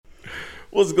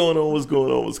What's going on? What's going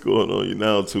on? What's going on? You're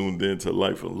now tuned in to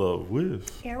Life and Love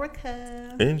with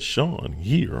Erica and Sean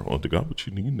here on the Got What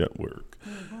You Need Network.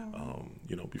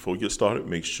 Before we get started,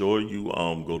 make sure you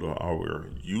go to our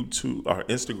YouTube, our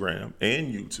Instagram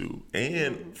and YouTube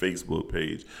and Facebook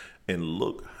page and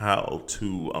look how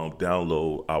to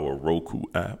download our Roku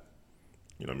app.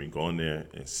 You know what I mean? Go in there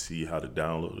and see how to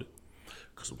download it.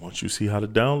 Because once you see how to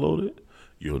download it,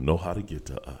 you'll know how to get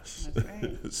to us.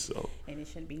 That's right. And it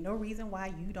should be no reason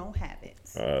why you don't have it.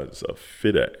 It's a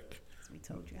fit act. We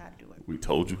told you how to do it. We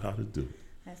told you how to do it.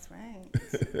 That's right.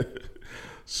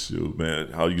 Shoot,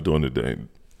 man. How you doing today?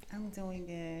 I'm doing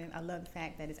good. I love the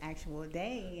fact that it's actual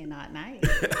day and not night.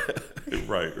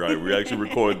 Right. We actually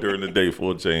record during the day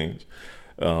for a change.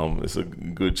 It's a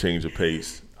good change of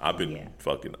pace. I've been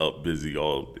fucking up busy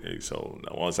all day. So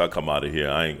now once I come out of here,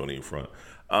 I ain't going to even front.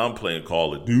 I'm playing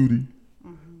Call of Duty.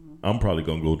 Mm-hmm. I'm probably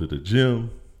going to go to the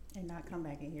gym. And not come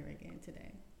back in here again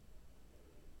today.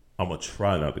 I'm going to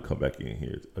try not to come back in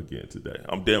here again today.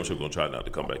 I'm damn sure going to try not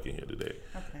to come back in here today.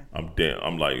 Okay.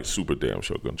 I'm like super damn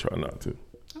sure going to try not to.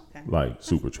 Okay. Like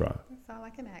super try. That's all I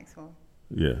can ask for.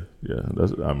 Yeah.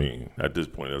 At this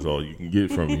point, that's all you can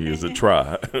get from me is a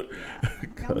try. I'm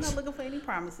not looking for any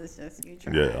promises, just you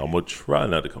try. Yeah, I'm going to try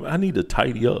not to come. I need to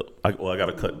tidy up. I got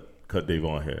to cut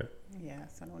Davon hair. Yeah.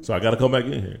 So I got to come back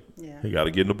in here. Yeah. He got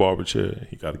to get in the barber chair.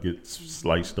 He got to get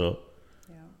sliced up.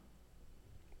 Yeah.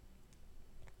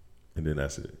 And then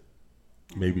that's it.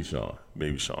 Maybe Sean.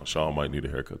 Sean might need a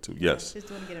haircut too. Yes. Just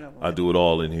doing to get it over I do it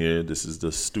all in here. This is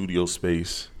the studio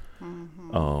space.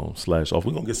 Slash off.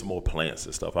 We're going to get some more plants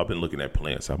and stuff. I've been looking at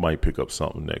plants. I might pick up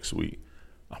something next week.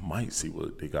 I might see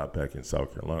what they got back in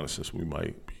South Carolina since we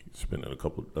might be spending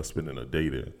a day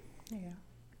there. Yeah.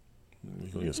 We're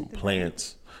going to get some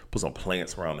plants. Put some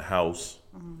plants around the house.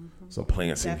 Some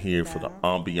plants in here for the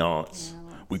ambiance.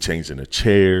 Yeah. We changing the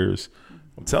chairs.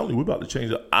 I'm telling you, we're about to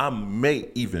change it. I may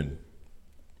even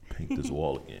paint this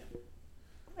wall again.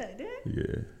 What?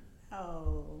 Yeah.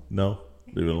 Oh. No?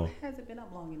 Leave it alone. It hasn't been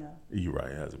up long enough. You're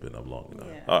right. It hasn't been up long enough.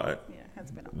 Yeah. All right. Yeah, it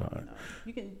hasn't been up long enough.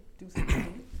 You can do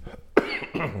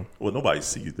something. Well, nobody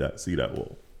sees that. See that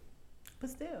wall. But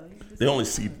still. You can just They only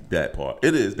see that part.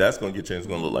 It is. That's going to get changed. It's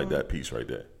going to look like that piece right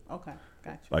there. Okay.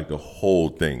 Gotcha. Like the whole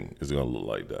thing is going to look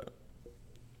like that.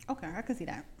 Okay. I can see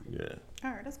that. Yeah.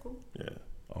 All right. That's cool. Yeah.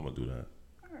 I'm going to do that.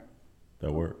 All right.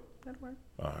 That work? That'll work.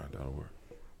 All right. That'll work.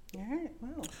 All right.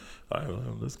 Well. All right.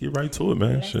 Well, let's get right to it,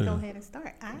 man. Let's go ahead and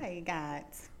start. I got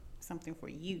something for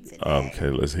you today. Okay.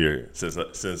 Let's hear it.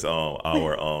 Since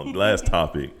our last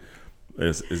topic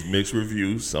is mixed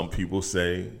reviews. Some people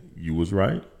say you was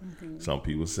right. Mm-hmm. Some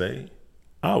people say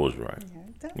I was right.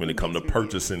 Yeah, when it comes to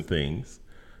purchasing things,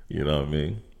 you know what I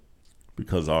mean?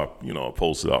 Because our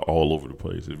posts are all over the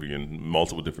place. If you're in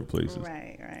multiple different places. Right.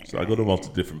 So I go to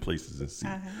multiple different places and see.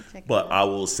 But I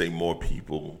will say more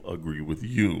people agree with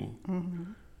you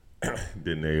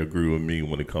than they agree with me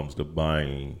when it comes to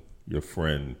buying your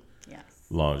friend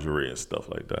lingerie and stuff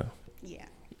like that. Yeah.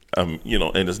 And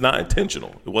it's not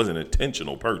intentional. It wasn't an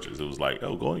intentional purchase. It was like,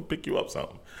 oh, go and pick you up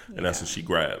something. And that's what she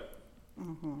grabbed.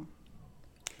 Mm-hmm.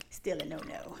 Still a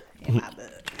no-no in my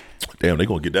book. Damn, they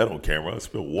going to get that on camera. I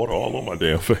spilled water all on my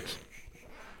damn face.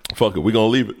 Fuck it, we going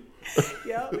to leave it.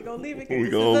 Yeah, we going to leave it. We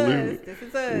going to leave it. This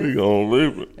is us. We going to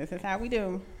leave it. This is how we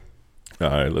do. All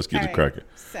right, let's get it cracking.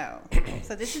 So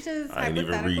this is just I ain't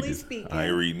even read this. speaking. I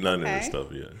ain't read none of this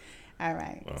stuff yet. All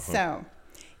right. So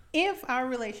if our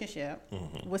relationship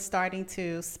was starting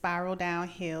to spiral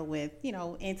downhill with,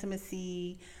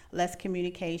 intimacy, less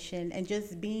communication, and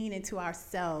just being into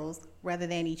ourselves rather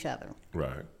than each other.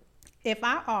 Right. If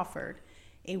I offered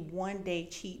a one-day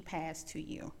cheat pass to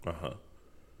you,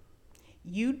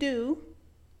 you do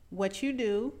what you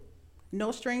do,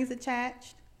 no strings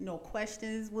attached, no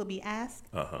questions will be asked.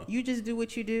 You just do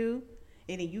what you do,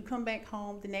 and then you come back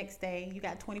home the next day. You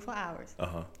got 24 hours.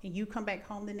 And you come back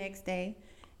home the next day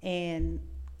and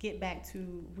get back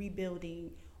to rebuilding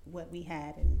what we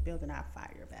had and building our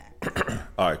fire back.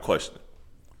 All right, question.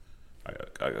 I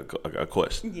got a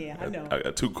question. Yeah, I know. I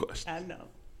got two questions. I know.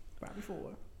 Probably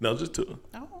four. No, just two.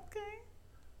 Oh,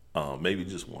 okay. Maybe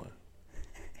just one.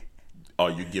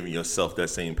 Are you giving yourself that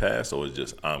same pass, or is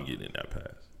just I'm getting that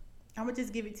pass? I'm gonna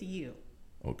just give it to you.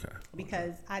 Okay.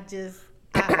 Because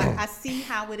I see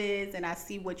how it is, and I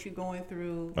see what you're going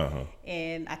through,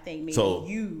 and I think maybe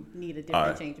you need a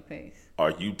different change of pace.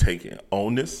 Are you taking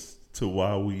onus to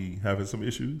why we having some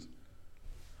issues?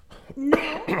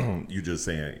 No. You just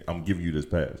saying I'm giving you this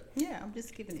pass. Yeah, I'm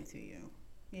just giving it to you.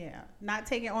 Yeah, not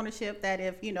taking ownership that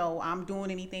if I'm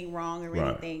doing anything wrong or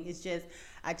anything. It's just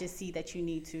I just see that you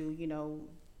need to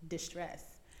distress.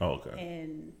 Oh, okay.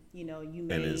 And you know, you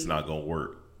may, and it's not gonna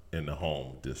work in the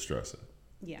home, distressing.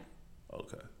 Yeah.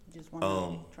 Okay. Just want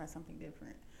to try something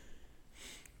different.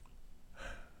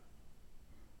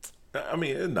 I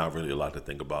mean, it's not really a lot to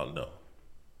think about. No,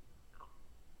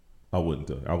 I wouldn't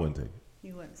take it.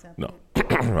 You wouldn't accept No,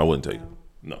 it? I wouldn't take it.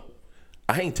 No,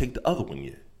 I ain't take the other one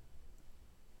yet.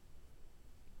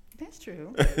 That's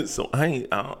true. So I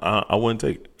wouldn't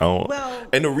take it. I don't, Well,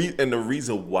 and the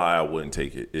reason why I wouldn't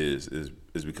take it is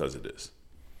because of this.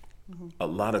 Mm-hmm. A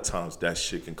lot of times that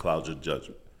shit can cloud your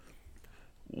judgment.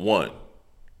 One,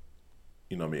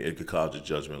 you know what I mean? It could cloud your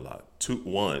judgment a lot.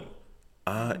 One,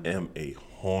 I am a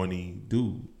horny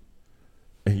dude.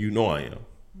 And you know I am.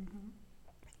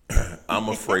 Mm-hmm. I'm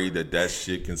afraid that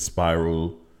shit can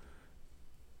spiral,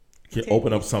 can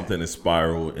open up something and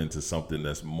spiral into something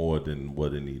that's more than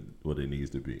what it needs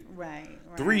to be. Right.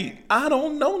 3, I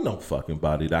don't know no fucking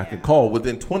body that I can call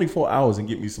within 24 hours and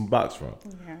get me some box from.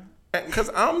 Yeah. Because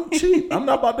I'm cheap. I'm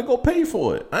not about to go pay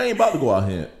for it. I ain't about to go out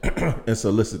here and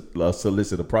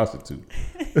solicit a prostitute.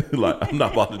 Like, I'm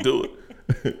not about to do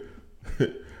it.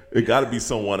 It got to be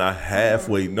someone I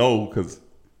halfway know, because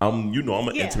I'm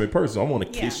an intimate person. I want to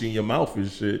kiss you in your mouth and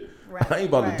shit. Right, I ain't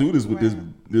about to do this with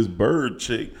this bird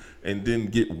chick and then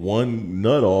get one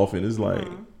nut off, and it's like,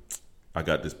 I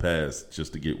got this pass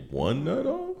just to get one nut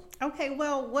off. Okay,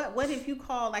 well, what if you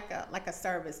call like a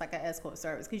service, like an escort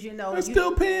service? Because you know I'm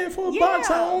still paying for a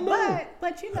box. I don't know.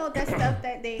 But you know that stuff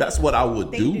that they. That's what I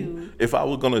would do. If I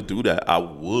were gonna do that, I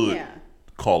would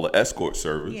call an escort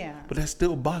service. Yeah. But that's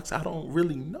still box. I don't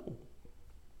really know.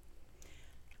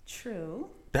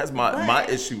 True. That's my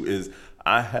issue is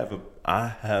I have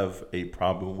a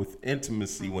problem with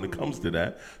intimacy when it comes to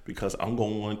that, because I'm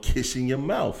gonna want to kiss in your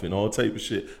mouth and all type of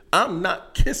shit. I'm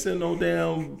not kissing no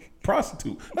damn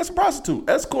prostitute. That's a prostitute.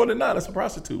 Escort or not, that's a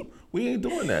prostitute. We ain't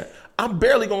doing that. I'm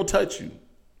barely gonna touch you.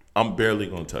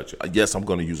 Yes, I'm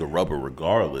gonna use a rubber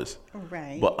regardless.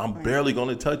 Right. But I'm barely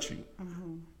gonna touch you.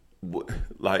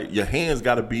 Like, your hands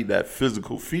got to be that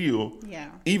physical feel.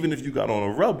 Yeah. Even if you got on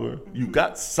a rubber, you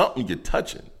got something you're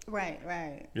touching. Right.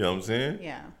 You know what I'm saying?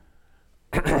 Yeah.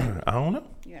 I don't know.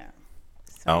 Yeah.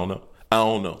 So. I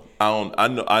don't know. I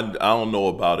don't know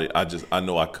about it. I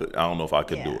know I could. I don't know if I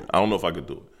could do it. I don't know if I could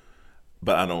do it.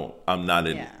 But I'm not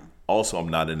in. Yeah. Also, I'm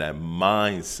not in that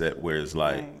mindset where it's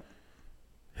like,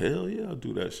 hell yeah, I'll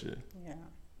do that shit.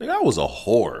 Nigga, I was a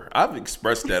whore. I've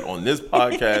expressed that on this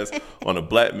podcast, on a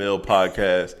Black Male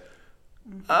podcast.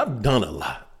 I've done a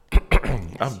lot.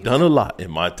 I've done a lot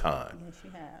in my time. Yes, you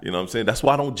have. You know what I'm saying? That's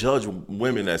why I don't judge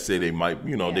women that say they might,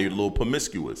 they're a little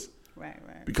promiscuous. Right.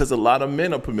 Because a lot of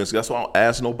men are promiscuous. That's why I don't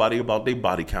ask nobody about their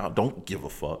body count. Don't give a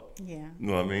fuck. Yeah. You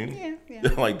know what I mean? Yeah.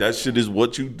 Like, that shit is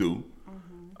what you do.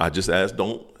 Mm-hmm. I just ask,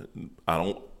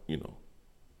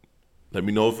 let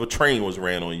me know if a train was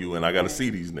ran on you and I got to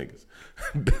see these niggas.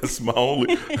 That's my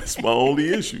only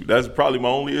issue. That's probably my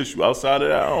only issue. Outside of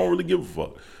that, I don't really give a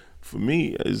fuck. For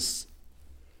me, it's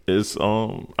I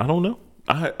don't know.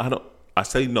 I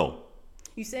say no.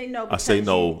 You say no I because say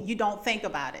no. You don't think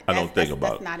about it. I don't think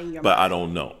about it. That's not in your but mind. I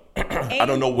don't know. I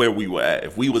don't know where we were at.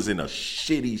 If we was in a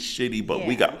shitty, but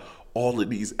we got all of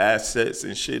these assets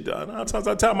and shit, 9 times out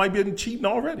of 10 I might be cheating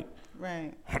already.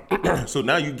 Right. So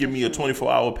now you give me a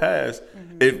 24-hour pass.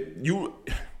 Mm-hmm.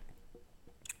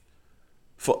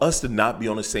 For us to not be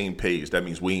on the same page, that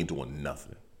means we ain't doing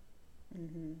nothing.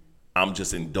 Mm-hmm. I'm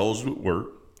just indulged with work.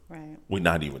 Right. We're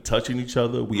not even touching each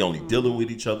other. We only dealing with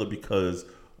each other because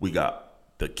we got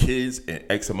the kids and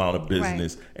X amount of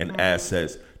business and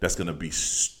assets that's going to be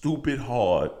stupid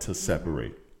hard to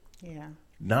separate. Yeah.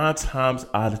 9 times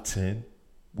out of 10,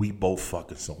 we both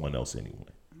fucking someone else anyway.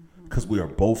 Because we are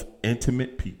both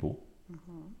intimate people.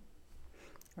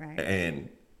 Mm-hmm. Right. And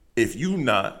if you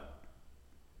not,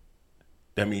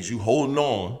 that means you holding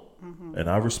on, and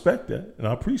I respect that, and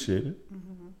I appreciate it.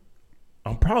 Mm-hmm.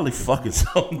 I'm probably fucking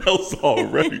something else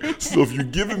already. So if you're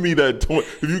giving me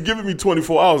if you're giving me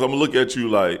 24 hours, I'm gonna look at you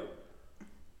like,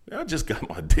 I just got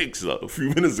my dick sucked a few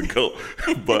minutes ago.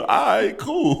 But all right,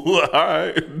 cool. All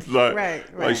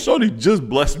right. Like shorty just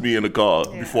blessed me in the car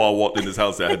before I walked in this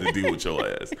house. I had to deal with your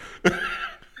ass.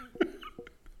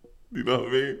 You know what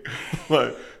I mean?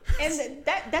 Like, and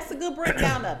that's a good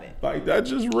breakdown of it. Like, that's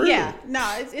just real. Yeah,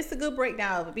 no, it's a good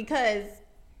breakdown of it because,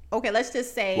 okay, let's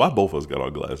just say. Why both of us got our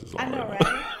glasses on? I know,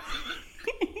 right?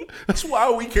 That's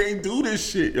why we can't do this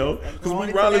shit, yo. Because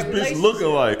we around this bitch looking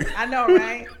like. I know,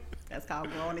 right? That's called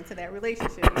growing into that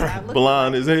relationship.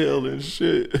 Blind as hell and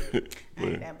shit. I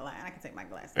ain't that blind. I can take my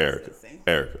glasses.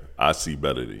 Erica, I see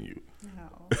better than you.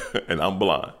 No. And I'm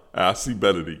blind. I see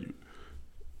better than you.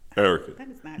 Erica,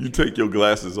 you take your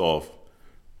glasses off.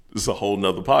 This is a whole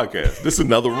nother podcast. This is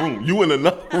another room. You in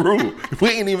another room. We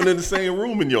ain't even in the same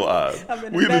room in your eyes.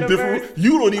 We in a different room.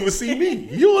 You don't even see me.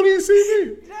 You don't even see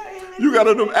me. You got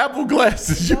on them Apple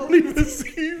glasses. You don't even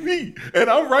see me. And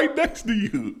I'm right next to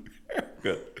you.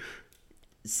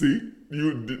 See?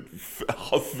 You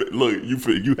look,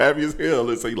 you happy as hell.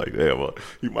 Let's say like, damn,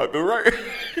 you might be right.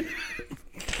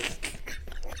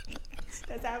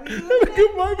 That's how we do it.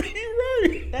 You might be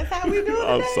right. That's how we do it.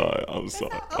 I'm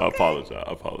sorry. Okay. I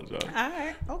apologize. All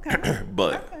right. Okay.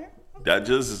 But okay. that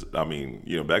just, I mean,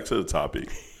 back to the topic.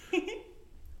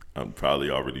 I'm probably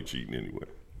already cheating anyway.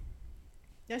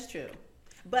 That's true.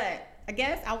 But I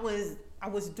guess I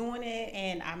was doing it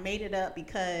and I made it up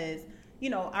because,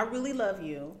 I really love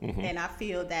you and I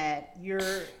feel that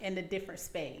you're in a different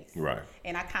space. Right.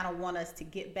 And I kind of want us to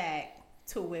get back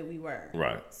to where we were.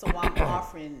 Right. So I'm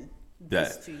offering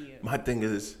this to you. My thing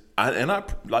is,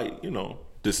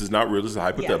 this is not real. This is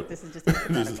hypothetical. Yeah, this is just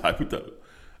hypothetical. This is hypothetical.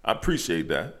 I appreciate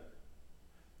that.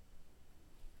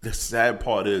 The sad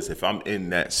part is if I'm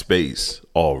in that space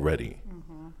already,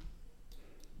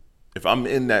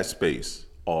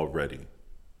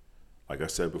 like I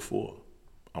said before,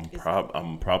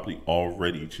 I'm probably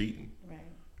already cheating.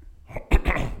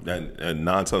 Right. And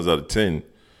 9 times out of 10,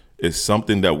 it's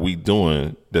something that we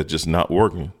doing that's just not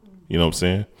working. You know what I'm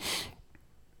saying?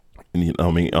 And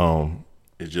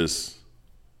it's just.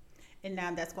 And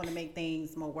now that's going to make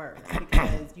things more worse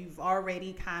because you've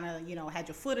already kind of, had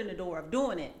your foot in the door of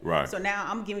doing it. Right. So now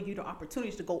I'm giving you the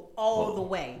opportunity to go all the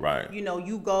way. Right.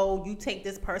 You take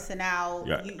this person out.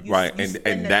 Yeah. You right. You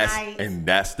And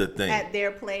that's the thing. At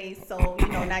their place. So,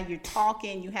 now you're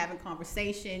talking, you're having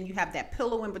conversation, you have that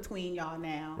pillow in between y'all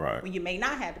now. Right. Well, you may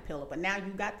not have the pillow, but now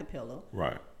you got the pillow.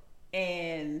 Right.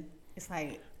 And it's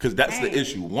like. Because that's the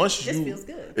issue. This feels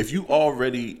good. If you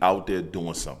already out there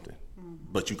doing something,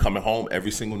 but you coming home every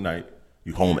single night,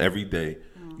 you home every day,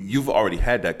 you've already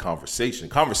had that conversation.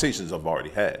 Conversations I've already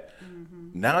had.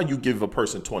 Now you give a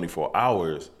person 24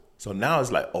 hours. So now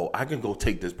it's like, I can go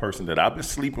take this person that I've been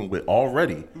sleeping with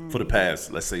already for the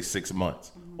past, let's say 6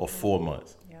 months or 4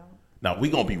 months. Yeah. Now we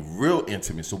going to be real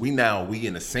intimate. So we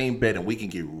in the same bed and we can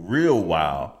get real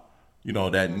wild.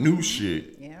 That new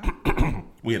shit. Yeah.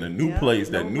 We in a new place,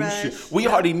 that new rush. Shit. We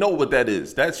already know what that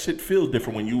is. That shit feels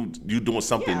different when you doing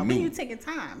something new. When you taking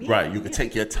time. Yeah. Right. You can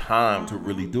take your time to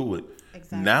really do it.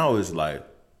 Exactly. Now it's like,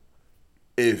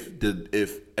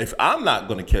 if I'm not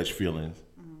gonna catch feelings,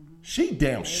 she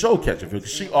damn sure catching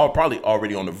feelings. She probably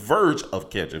already on the verge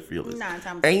of catching feelings.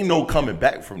 Ain't no coming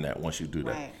back from that once you do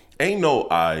that. Right. Ain't no,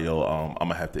 I'm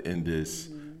gonna have to end this.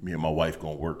 Me and my wife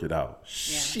gonna work it out. Yeah.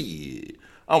 Shit.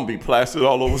 I'm gonna be plastered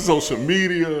all over social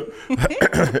media.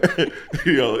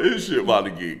 This shit about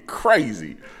to get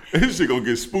crazy. This shit gonna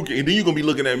get spooky. And then you gonna be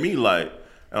looking at me like,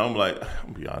 and I'm like,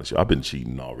 I'm gonna be honest, I've been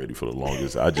cheating already for the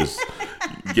longest. I just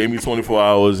gave me 24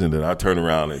 hours and then I turned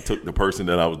around and took the person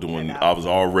that I was doing, I was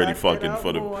already fucking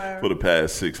for the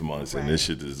past 6 months. Right. And this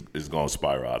shit is gonna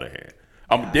spiral out of hand.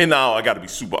 Then now I gotta be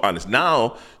super honest.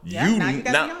 Now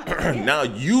now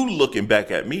you looking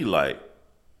back at me like,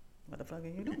 what the fuck are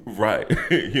you doing? Right.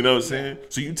 You know what I'm saying?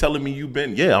 So you telling me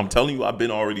I'm telling you I've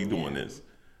been already doing this.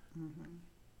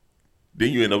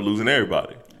 Then you end up losing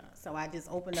everybody. Yeah. So I just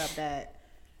opened up that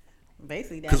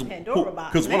Pandora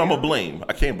box. Because what I'm going to blame?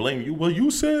 I can't blame you. Well,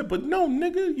 you said, but no,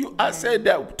 nigga. I said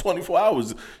that 24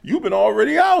 hours. You've been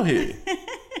already out here.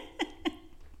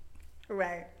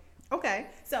 Right. Okay.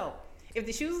 So if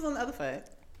the shoes is on the other foot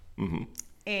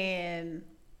and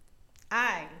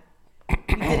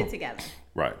we did it together.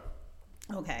 Right.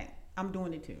 Okay, I'm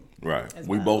doing it too. Right,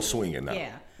 we both swinging now.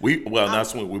 Yeah, not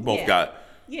swinging. We both got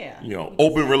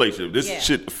open relationship. This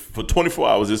shit for 24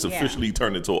 hours. It's officially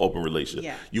turned into an open relationship.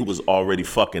 Yeah. You was already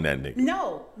fucking that nigga.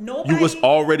 No, nobody. You was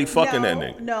already fucking that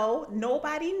nigga. No,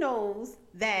 nobody knows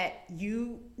that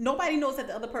Nobody knows that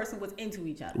the other person was into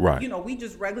each other. Right. We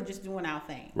just doing our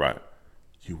thing. Right.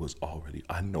 You was already.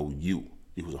 I know you.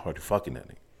 You was already fucking that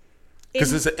nigga.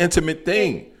 Because it's an intimate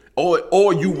thing.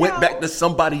 Or you went back to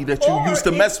somebody that you used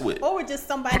to mess with. Or just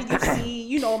somebody you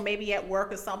see, maybe at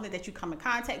work or something that you come in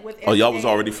contact with. Y'all was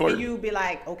already flirting. And you be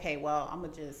like, okay, well, I'm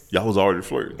going to just. Y'all was already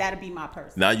flirting. That'll be my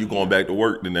person. Now you going back to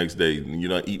work the next day and you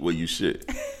don't eat where you shit.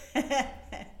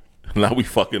 Now we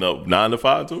fucking up 9 to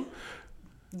 5 too?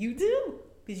 You do.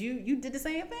 Because you did the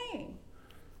same thing.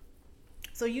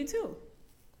 So you too.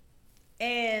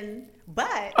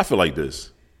 But. I feel like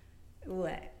this.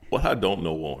 What? What I don't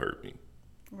know won't hurt me.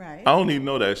 Right. I don't even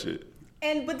know that shit.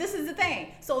 But this is the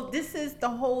thing. So this is the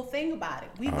whole thing about it.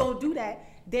 We go do that.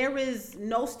 There is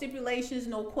no stipulations,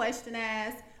 no question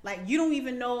asked. Like, you don't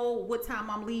even know what time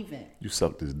I'm leaving. You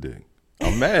sucked his dick.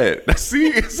 I'm mad. See,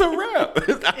 it's a wrap.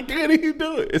 I can't even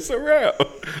do it. It's a wrap.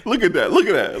 Look at that.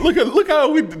 Look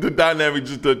how the dynamic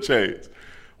just done changed.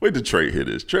 Wait till Trey hear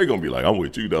this. Trey gonna be like, I'm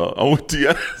with you, dog. I'm with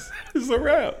you. It's a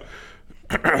wrap.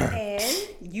 And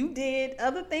you did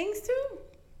other things too.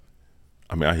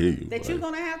 I mean, I hear you. That you're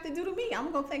gonna have to do to me.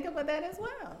 I'm gonna think about that as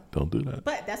well. Don't do that.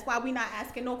 But that's why we're not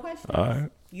asking no questions. All right.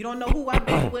 You don't know who I've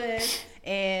been with,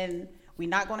 and we're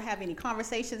not gonna have any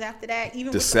conversations after that.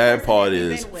 Even The with sad person part that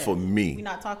we've is, been with, for me, we're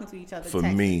not talking to each other. For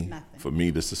texting, me,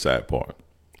 nothing. this is the sad part.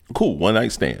 Cool, one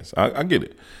night stands. I get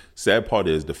it. Sad part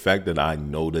is the fact that I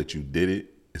know that you did it.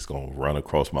 It's gonna run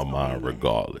across my mind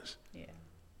regardless.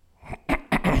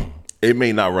 Yeah. It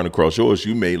may not run across yours.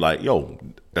 You may like, yo,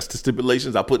 that's the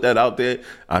stipulations. I put that out there.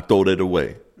 I throw that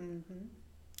away.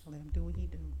 Let him do what he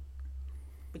do.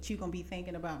 But you gonna be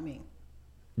thinking about me.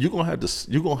 You're gonna have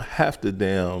to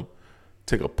damn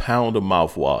take a pound of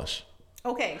mouthwash.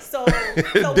 Okay, so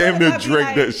Damn near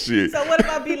drink that shit. So what if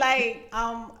I be like,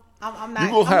 I'm not.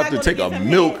 You're gonna have to take a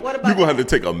milk. You're gonna have to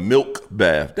take a milk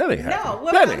bath. That ain't happening.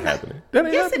 No, That ain't happening.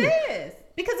 Yes, it is.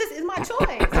 Because it's my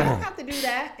choice. I don't have to do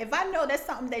that. If I know that's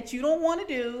something that you don't want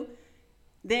to do,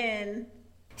 then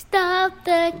Stop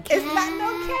the cat. it's not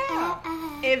no cap.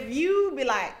 If you be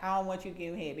like, I don't want you to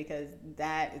give head because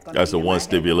that is going to That's the one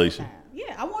stipulation.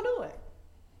 Yeah, I won't do it.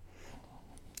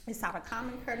 It's out of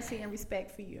common courtesy and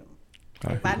respect for you.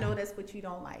 I If I hear know that's what you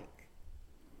don't like,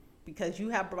 because you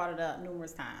have brought it up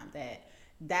numerous times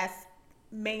that's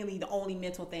mainly the only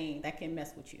mental thing that can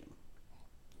mess with you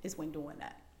is when doing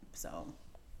that. So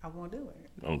I won't do it.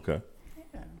 Okay.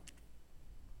 Yeah.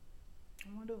 I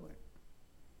won't do it.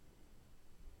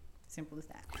 Simple as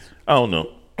that. I don't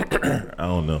know. I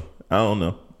don't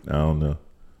know.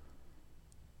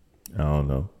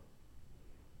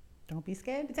 Don't be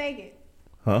scared to take it.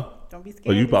 Huh? Don't be scared.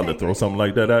 Are you about to take throw it. something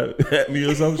like that at me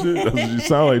or some shit? That's what you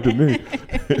sound like to me.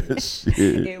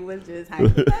 Shit. It was just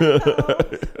hypothetical.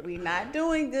 We're not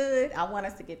doing good. I want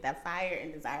us to get that fire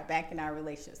and desire back in our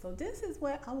relationship. So this is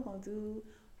what I'm gonna do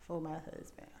for my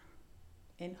husband,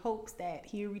 in hopes that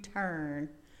he'll return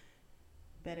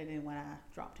better than when I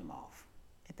dropped him off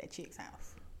at that chick's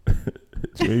house.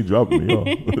 You ain't dropping me off.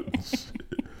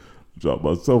 Drop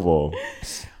myself off.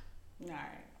 All right.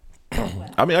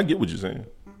 I mean, I get what you're saying.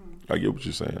 I get what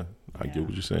you're saying.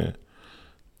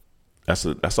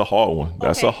 That's a hard one.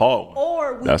 That's a hard one.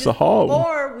 Or we That's just, a hard one.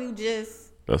 Or we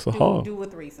just That's a hard. do a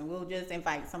threesome. We'll just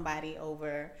invite somebody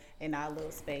over in our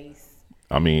little space.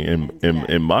 I mean,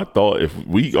 in my thought, if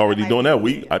we already doing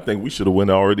that, I think we should have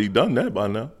already done that by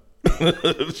now.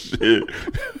 Shit.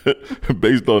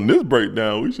 Based on this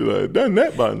breakdown, we should have done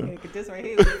that by now. Yeah, 'cause this right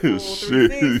here was full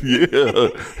Shit, 360.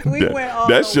 yeah. We went all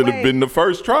that the should have way. been the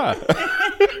first try.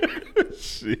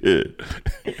 Shit.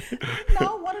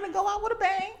 No, wanted to go out with a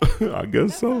bang. I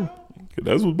guess so.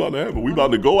 That's what's about to happen. We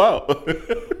about to go out.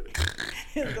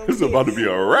 It's about to be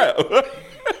a wrap.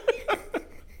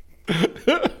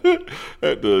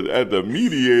 at the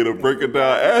mediator breaking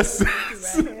down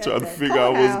assets, Right, trying to at figure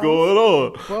out what's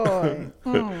courthouse. going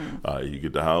on. Boy. You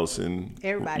get the house in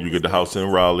Everybody you gets get the house in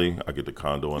Raleigh. I get the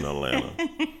condo in Atlanta.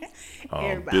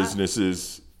 Everybody.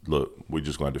 Businesses, look, we're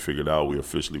just going to figure it out. We're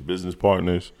officially business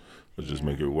partners. Let's just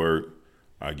make it work.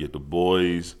 I get the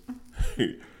boys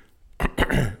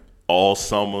all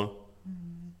summer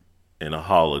and a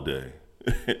holiday.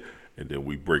 And then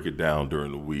we break it down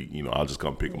during the week. You know, I'll just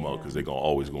come pick them up because they're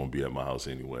always going to be at my house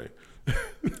anyway.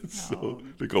 So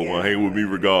they're going to want to hang with me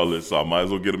regardless. So I might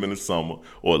as well get them in the summer,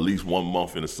 or at least 1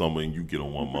 month in the summer, and you get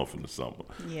them 1 month in the summer.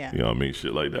 Yeah. You know what I mean?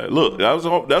 Shit like that. Look, that's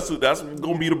going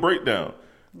to be the breakdown.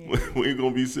 Yeah. We ain't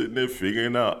going to be sitting there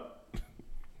figuring out.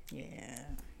 Yeah.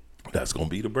 That's going to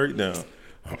be the breakdown.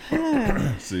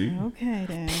 See? Okay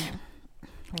then.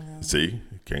 Well, See?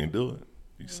 Can't do it.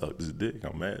 You sucked his dick.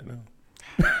 I'm mad now.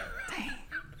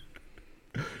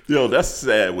 Yo, that's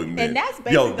sad with men. and that's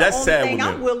basically the only sad thing with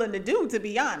I'm men. willing to do, to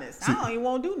be honest. I don't even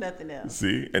want to do nothing else.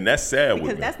 See? And that's sad with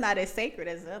Because men. that's not as sacred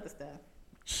as the other stuff.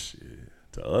 Shit.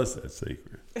 To us, that's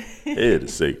sacred. Head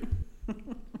is sacred.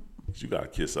 You got to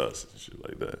kiss us and shit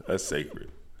like that. That's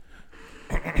sacred.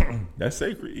 That's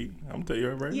sacred, E. I'm going to tell you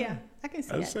that right Yeah, now. I can see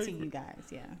That's that sacred. to you guys.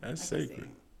 Yeah. That's I can see sacred.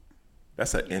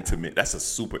 it. That's a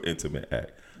super intimate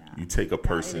act. You take a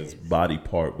person's is. body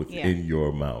part within Yeah.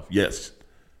 your mouth. Yes,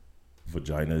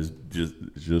 vagina is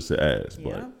just an ass,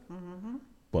 Yeah.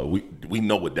 but we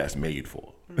know what that's made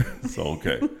for. So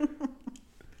okay.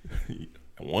 And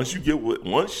once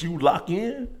you lock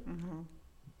in,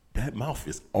 that mouth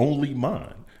is only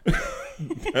mine.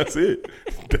 That's it.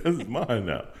 That's mine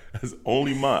now. That's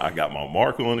only mine. I got my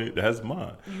mark on it. That's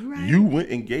mine. You right. You went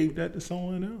and gave that to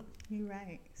someone else. You're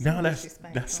right. So Now that's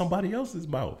disrespectful. somebody else's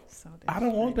mouth. So I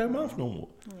don't want that disrespectful. mouth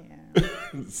no more.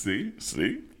 Yeah. See,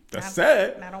 that's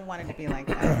sad. I don't want it to be like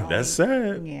that. That's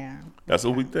sad. Yeah. That's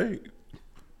what we think.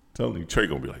 Telling you, Trey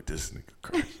gonna be like, this nigga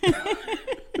crazy.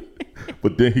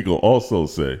 But then he gonna also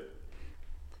say,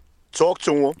 talk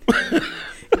to him.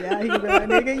 Yeah, he be like,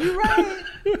 nigga, you right.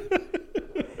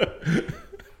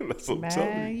 that's what I'm telling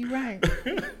Man, you. you right.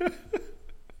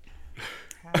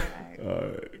 All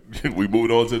right. We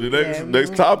moving on to the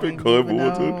next topic. Go ahead, move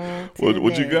on to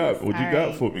what you got. What you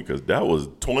got for me? Because that was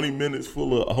 20 minutes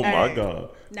full of my right.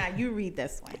 God. Now you read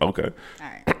this one. Okay, All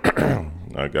right.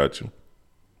 I got you.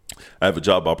 I have a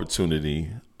job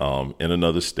opportunity in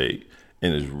another state,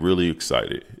 and is really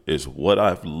excited. It's what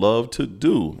I've loved to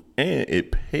do, and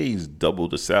it pays double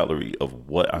the salary of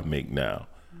what I make now.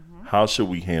 How should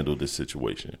we handle this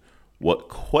situation? What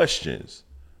questions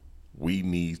we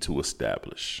need to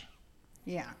establish?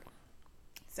 Yeah.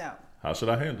 So, How should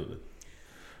I handle it?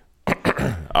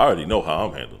 I already know how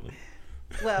I'm handling it.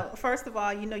 well, first of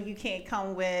all, you can't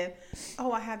come with,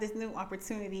 oh, I have this new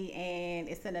opportunity and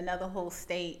it's in another whole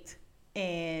state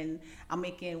and I'm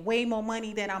making way more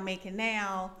money than I'm making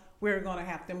now. We're going to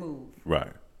have to move.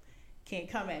 Right. Can't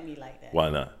come at me like that. Why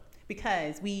not?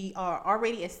 Because we are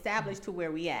already established to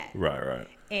where we at. Right.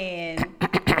 And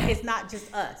it's not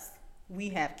just us. We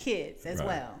have kids as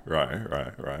well. Right.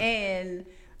 And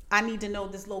I need to know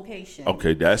this location.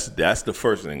 Okay, that's the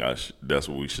first thing that's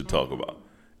what we should talk about.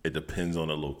 It depends on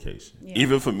the location. Yeah.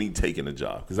 Even for me taking a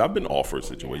job, because I've been offered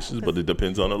situations, but it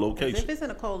depends on the If location. it's in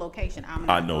a cold location, I'm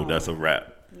I not know home. that's a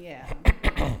wrap. Yeah.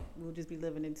 We'll just be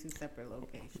living in two separate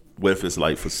locations. What if it's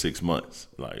like for 6 months?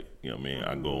 Like, you know what I mean?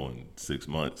 I go in 6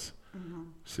 months,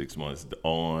 6 months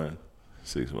on,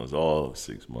 6 months off,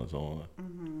 6 months on.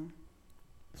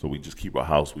 So we just keep our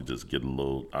house. We just get a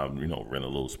little, rent a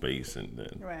little space, and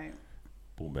then Right.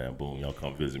 boom, bam, boom. Y'all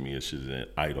come visit me. And shit's in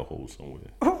Idaho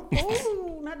somewhere. Ooh,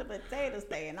 not the potato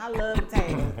stand. I love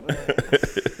potatoes.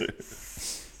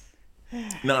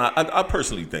 No, I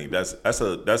personally think that's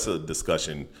a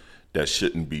discussion that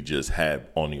shouldn't be just had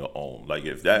on your own. Like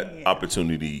if that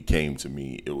opportunity came to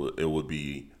me, it would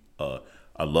be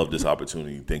I love this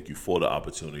opportunity. Thank you for the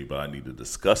opportunity, but I need to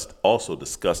discuss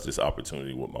this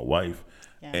opportunity with my wife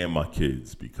and my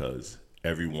kids, because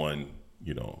everyone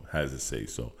has a say.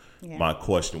 So my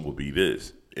question would be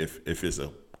this: if it's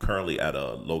currently at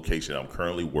a location I'm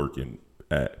currently working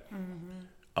at.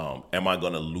 Am I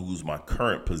going to lose my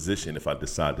current position if I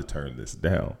decide to turn this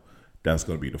down? That's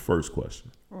going to be the first question.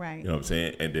 Right. You know what I'm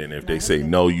saying? And then if they say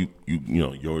no, you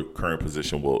your current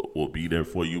position will be there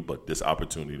for you, but this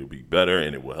opportunity will be better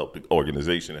and it will help the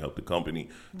organization, help the company,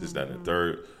 this, that, and the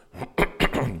third.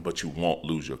 But you won't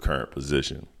lose your current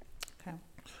position. Okay.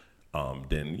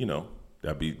 Then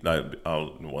that'd be.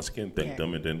 I'll once again thank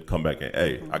them and then come back and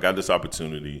hey, I got this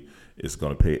opportunity. It's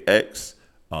going to pay X.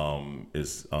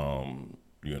 It's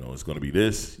it's going to be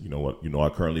this. You know what? I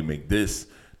currently make this.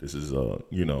 This is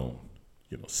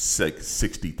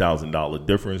 $60,000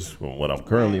 difference from what I'm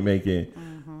currently making.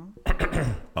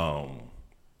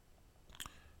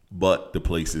 But the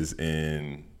place is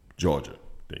in Georgia.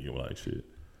 Then you're like, shit.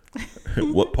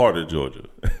 What part of Georgia?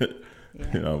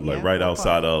 Like right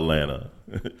outside of Atlanta.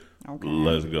 Okay.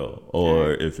 Let's go.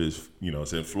 Or if it's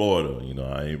it's in Florida.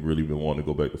 I ain't really been wanting to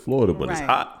go back to Florida, but it's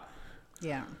hot.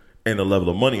 Yeah. And the level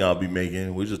of money I'll be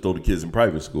making, we just throw the kids in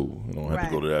private school. You don't have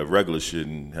to go to that regular shit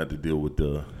and have to deal with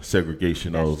the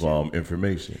segregation of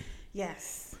information.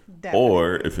 Yes. Definitely.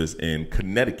 Or if it's in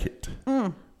Connecticut,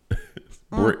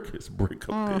 it's brick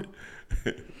up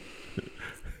there.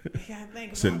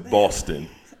 It's in Boston.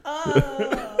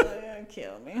 Oh, that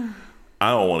killed me. I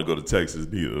don't want to go to Texas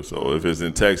neither. So if it's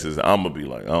in Texas, I'm gonna be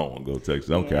like, I don't want to go to Texas.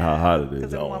 I don't care how hot it is.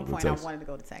 Because I at don't one want to go point to I Texas. wanted to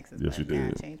go to Texas. Yes, but you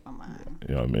did. I changed my mind.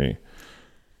 You know what I mean?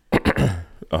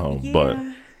 But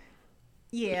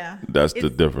yeah, that's the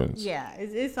difference. Yeah,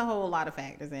 it's a whole lot of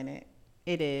factors in it.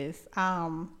 It is.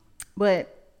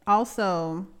 But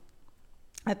also,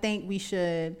 I think we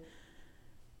should.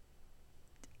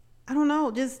 I don't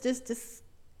know. Just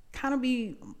kind of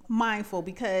be mindful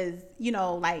because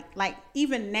like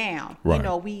even now,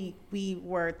 we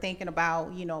were thinking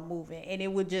about moving, and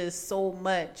it was just so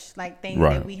much like things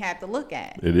that we had to look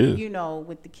at. It is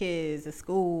with the kids at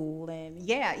school, and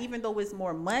even though it's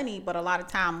more money, but a lot of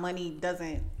time money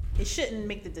shouldn't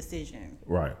make the decision.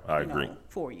 Right, I agree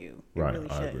for you. It right, really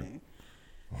I shouldn't.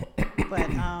 But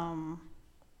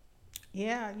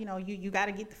Yeah, you got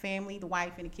to get the family, the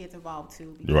wife, and the kids involved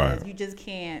too, because Right. you just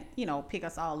can't, pick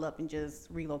us all up and just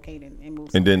relocate and move.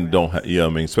 And then somewhere else. I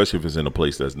mean, especially if it's in a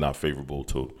place that's not favorable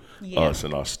to Yeah. us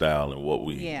and our style and what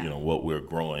we, Yeah. what we're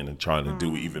growing and trying to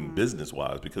do, even business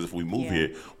wise. Because if we move Yeah.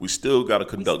 here, we still got to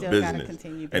conduct still gotta business,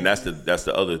 continue and that's business.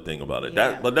 the other thing about it.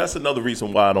 Yeah. But that's another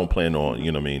reason why I don't plan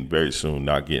on, very soon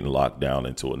not getting locked down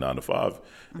into a 9 to 5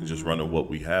 and just running what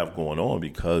we have going on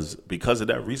because of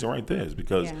that reason right there. Is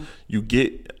because Yeah. you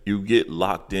get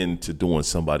locked into doing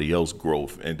somebody else's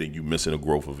growth, and then you missing the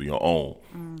growth of your own.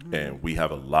 And we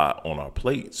have a lot on our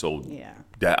plate, so Yeah.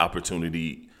 that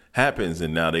opportunity happens,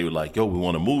 and now they were like, "Yo, we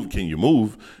want to move. Can you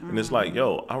move?" And it's like,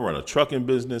 "Yo, I run a trucking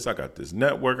business. I got this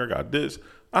network. I got this.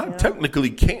 I technically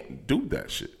can't do that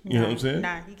shit." You know what I'm saying?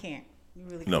 Nah, you can't. You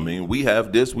really You can't. know what I mean? We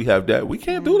have this. We have that. We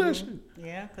can't do that shit.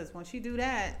 Yeah, because once you do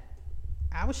that,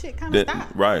 our shit kind of Then,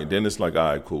 stop. right. Then it's like, all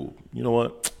right, cool. You know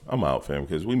what? I'm out, fam,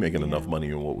 because we making enough money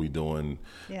in what we doing.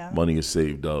 Yeah. Money is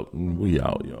saved up. And we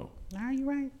out, yo. Nah, you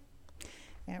right.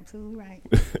 Absolutely right.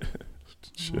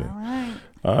 Shit. All right.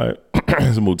 All right.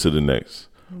 Let's move to the next.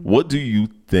 What do you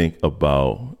think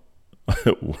about?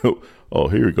 Oh,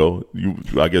 here we go.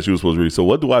 I guess you were supposed to read. So,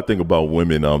 what do I think about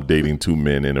women dating two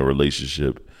men in a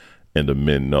relationship, and the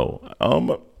men know?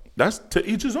 That's to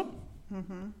each his own.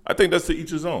 I think that's to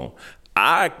each his own.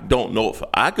 I don't know if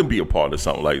I can be a part of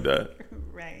something like that.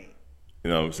 Right. You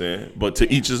know what I'm saying? But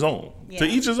to each his own. To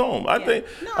Yeah. each his own. I Yeah. think.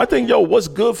 No, I think, yo, what's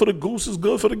good for the goose is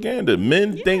good for the gander.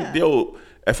 Men think, Yeah. yo,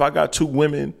 if I got two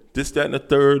women, this, that, and the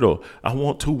third, or I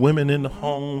want two women in the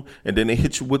home, and then they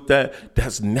hit you with that.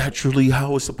 That's naturally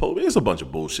how it's supposed to be. It's a bunch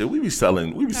of bullshit. We be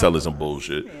selling some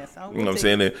bullshit. Yeah, so you know what I'm we'll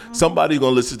saying? take- And somebody's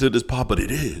gonna listen to this pop, but it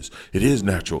is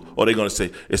natural. Or they're gonna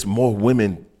say it's more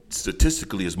women.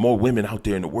 Statistically, there's more women out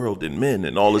there in the world than men,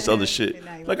 and all this other shit. And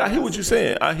now you Like, I hear what you're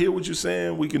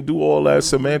saying. We can do all that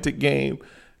semantic game.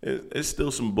 It's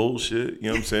still some bullshit. You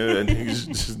know what I'm saying? And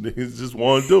niggas just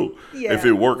want to do. Yeah. If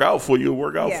it work out for you, it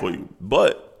work out Yeah. for you.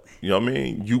 But you know what I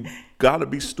mean? You gotta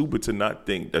be stupid to not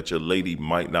think that your lady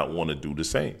might not want to do the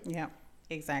same. Yeah,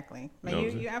 exactly. You know what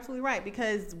I'm saying? You're absolutely right,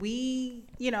 because we,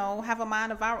 have a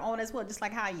mind of our own as well. Just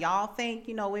like how y'all think,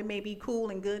 it may be cool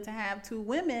and good to have two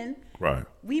women. Right.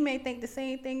 We may think the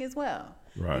same thing as well.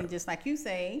 Right. And just like you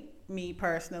say, me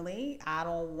personally, I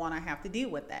don't want to have to deal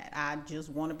with that. I just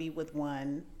want to be with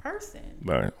one person.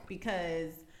 Right.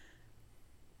 Because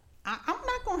I'm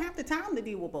not going to have the time to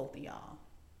deal with both of y'all.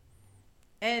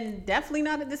 And definitely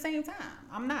not at the same time.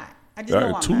 I'm not. I just know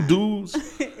Right. I'm Two not. dudes.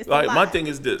 It's a Like, my lot. thing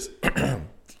is this.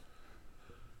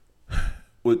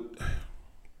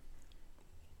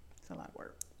 It's a lot of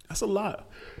work. That's a lot.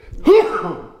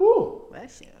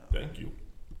 Bless you. Thank you.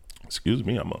 Excuse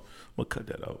me, I'm gonna cut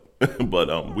that out.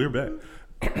 But we're back.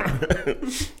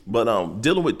 But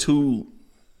dealing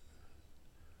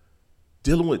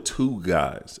with two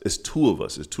guys. It's two of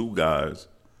us. It's two guys.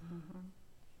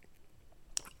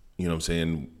 You know what I'm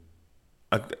saying?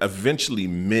 Eventually,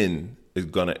 men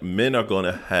are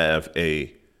gonna have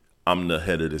a I'm the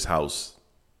head of this house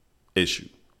issue.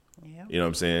 Yeah. You know what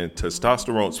I'm saying?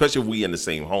 Testosterone, especially if we in the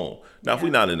same home. Now, if we're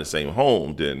not in the same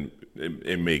home, then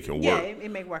it may can Yeah, work.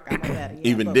 it may work out better. Yeah,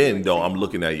 Even but then, we're though, saying- I'm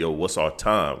looking at, what's our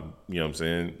time? You know what I'm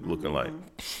saying? Looking like.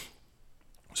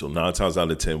 So 9 times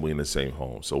out of 10, we in the same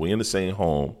home. So we in the same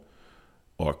home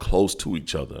or close to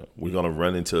each other. We're going to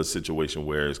run into a situation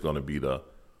where it's going to be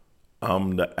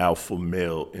I'm the alpha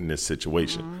male in this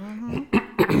situation.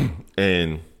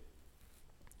 And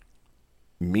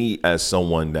me as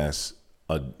someone that's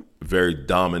a very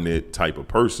dominant type of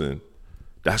person,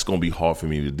 that's going to be hard for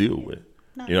me to deal with.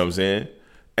 You know what I'm saying?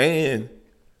 And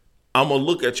I'm going to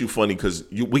look at you funny because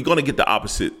we're going to get the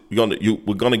opposite. We're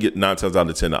going to get 9 times out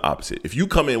of 10 the opposite. If you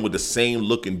come in with the same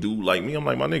looking dude like me, I'm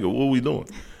like, my nigga, what are we doing?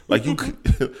 Like, you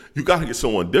got to get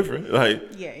someone different. Like,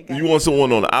 Yeah, it gotta you want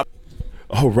someone on the opposite.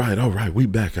 All right. We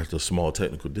back after small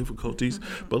technical difficulties.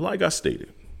 But like I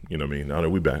stated, you know what I mean? Now that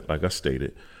we back, like I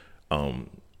stated,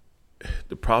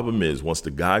 the problem is once the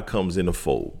guy comes in the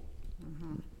fold,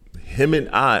 him and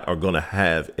I are going to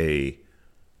have a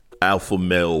alpha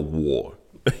male war.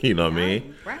 You know what I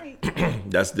mean? Right.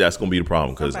 That's going to be the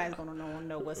problem because Somebody's going to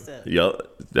know what's up.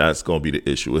 that's going to be the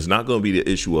issue. It's not going to be the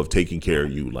issue of taking care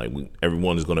of you. Like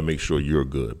everyone is going to make sure you're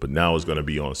good. But now it's going to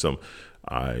be on some,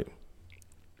 all right,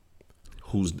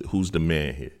 who's the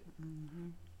man here?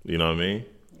 You know what I mean?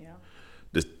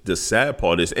 Yeah. The sad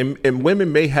part is, and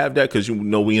women may have that because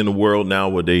we in the world now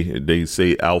where they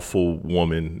say alpha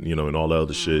woman, and all that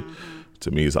other shit.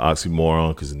 To me, it's an oxymoron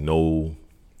because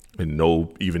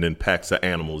even in packs of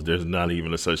animals, there's not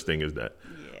even a such thing as that.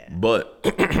 Yeah. But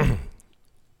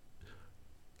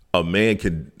a man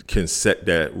can set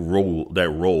that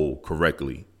role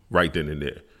correctly right then and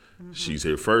there. Mm-hmm. She's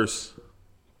here first.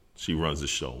 She runs the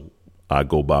show. I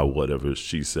go by whatever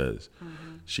she says.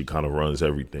 Mm-hmm. She kind of runs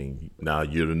everything. Now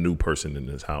you're the new person in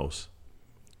this house.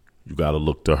 You got to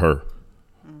look to her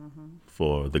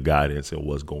for the guidance and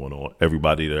what's going on.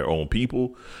 Everybody their own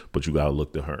people, but you got to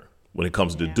look to her. When it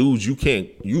comes to dudes,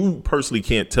 you personally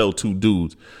can't tell two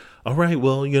dudes, all right,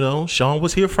 well, Sean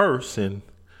was here first and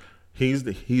he's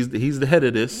the head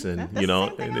of this, and that's the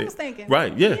same thing I was thinking.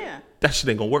 Right, yeah. That shit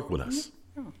ain't gonna work with us.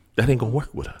 That ain't gonna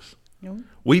work with us.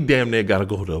 We damn near gotta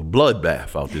go to a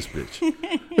bloodbath out this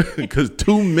bitch. Because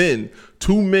two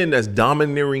men that's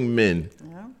domineering men.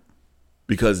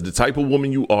 Because the type of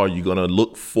woman you are, you're gonna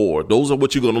look for. Those are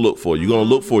what you're gonna look for. You're gonna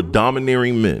look for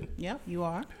domineering men. Yep, you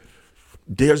are.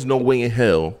 There's no way in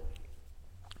hell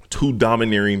two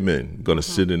domineering men gonna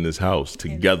sit in this house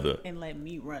together and let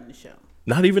me run the show.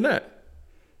 Not even that.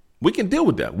 We can deal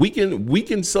with that. We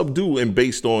can subdue and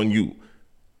based on you,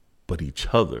 but each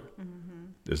other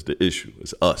is the issue.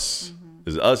 It's us.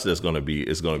 It's us that's gonna be.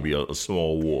 It's gonna be a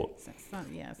small war.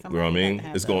 You know what I mean?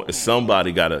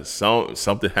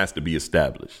 Something has to be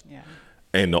established. Yeah.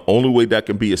 And the only way that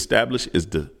can be established is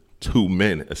the two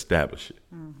men establish it.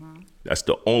 That's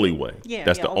the only way.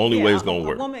 That's the only way it's gonna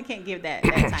work. A woman can't give that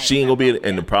type. She ain't gonna be it.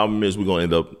 And the problem is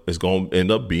it's gonna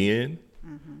end up being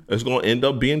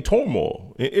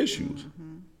turmoil and issues.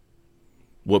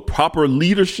 With proper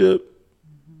leadership,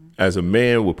 as a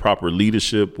man with proper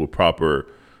leadership, with proper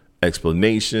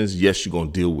explanations, yes, you're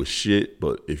gonna deal with shit,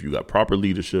 but if you got proper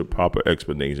leadership, proper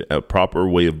explanation, a proper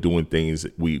way of doing things,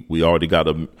 we already got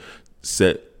a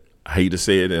set. I hate to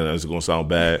say it, and it's gonna sound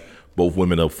bad. Both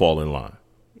women will fall in line.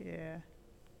 Yeah,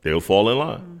 they'll fall in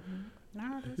line.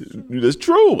 No, that's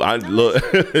true. That's true.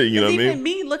 Look, you know what I mean. Even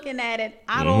me looking at it,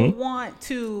 I don't want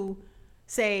to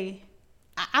say.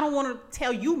 I don't want to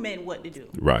tell you men what to do.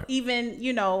 Right. Even,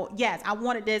 yes, I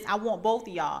wanted this. I want both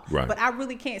of y'all. Right. But I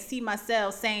really can't see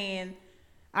myself saying,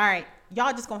 all right,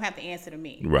 y'all just going to have to answer to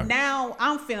me. Right. Now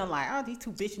I'm feeling like, oh, these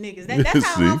two bitch niggas. That's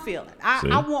how I'm feeling.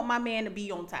 I want my man to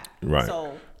be on top. Right.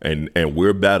 So, and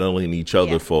we're battling each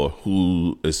other for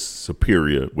who is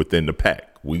superior within the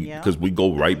pack. Because we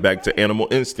go right back to animal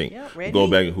instinct. Yep. We go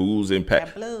back who's in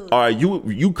pack. All right,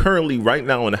 you currently right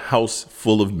now in a house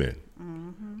full of men.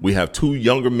 We have two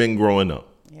younger men growing up.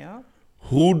 Yeah.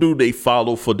 Who do they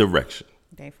follow for direction?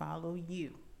 They follow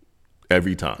you.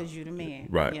 Every time. Because you're the man.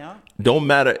 Right. Yeah. Don't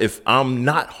matter if I'm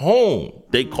not home.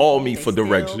 They call me for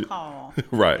direction. Call.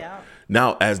 Right. Yeah.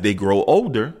 Now, as they grow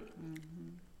older,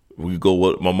 we go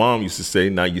what my mom used to say,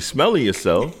 now you're smelling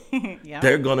yourself.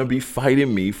 They're going to be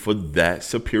fighting me for that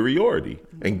superiority.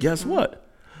 And guess what?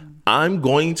 I'm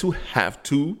going to have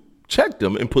to check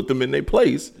them and put them in their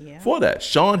place for that.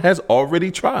 Sean has already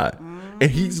tried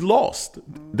and he's lost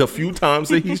the few times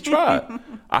that he's tried.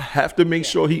 I have to make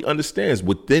sure he understands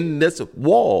within this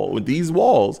wall, with these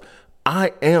walls,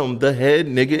 I am the head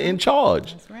nigga in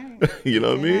charge. That's right. You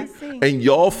know what I mean? And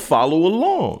y'all follow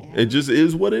along. It just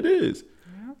is what it is.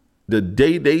 The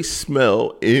day they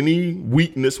smell any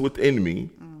weakness within me,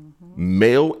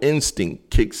 male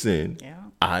instinct kicks in.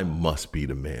 I must be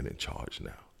the man in charge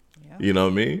now. You know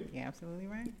what I mean? You're absolutely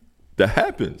right. That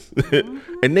happens.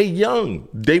 And they young.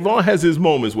 Davon has his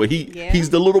moments where he's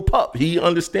the little pup. He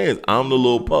understands I'm the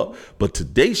little pup. But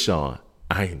today, Sean,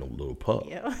 I ain't no little pup.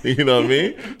 You know what I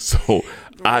mean? So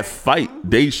I fight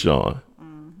Deshaun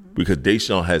because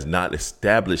Deshaun has not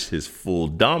established his full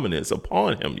dominance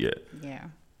upon him yet. Yeah.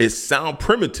 It sounds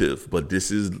primitive, but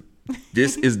this is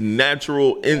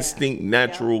natural instinct,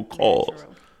 natural cause.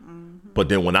 Natural. But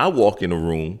then when I walk in the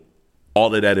room,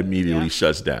 all of that immediately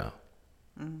shuts down.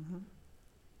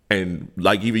 And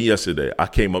like even yesterday, I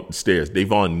came up the stairs.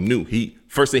 Davon knew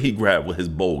first thing he grabbed was his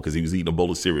bowl because he was eating a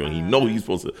bowl of cereal. And he know he's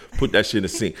supposed to put that shit in the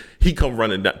sink. He come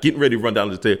running down, getting ready to run down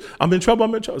the stairs. I'm in trouble.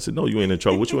 I said, no, you ain't in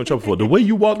trouble. What you in trouble for? The way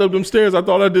you walked up them stairs, I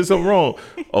thought I did something wrong.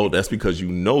 Oh, that's because you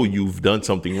know you've done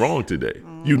something wrong today.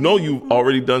 You know you've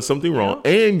already done something wrong.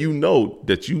 And you know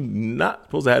that you're not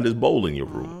supposed to have this bowl in your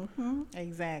room.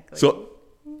 Exactly. So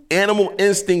animal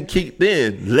instinct kicked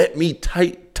in. Let me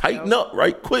tighten up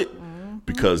right quick.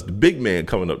 Because the big man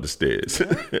coming up the stairs, you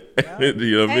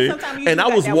know what I mean? And I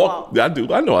was walking.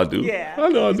 I know I do. Yeah, I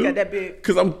know I do.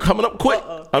 Because I'm coming up quick.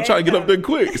 I'm trying to get up there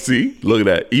quick. See, look at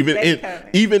that.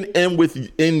 Even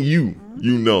within you,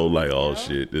 you know, like, oh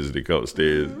shit, this is the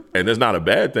upstairs, and that's not a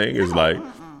bad thing. It's like,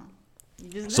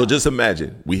 so just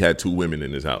imagine we had two women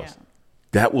in this house.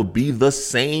 That would be the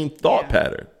same thought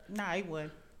pattern. Nah, it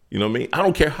would. You know what I mean? I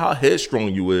don't care how headstrong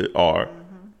you are.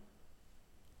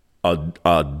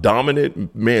 A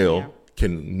dominant male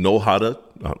can know how to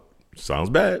sounds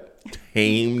bad.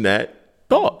 Tame that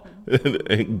thought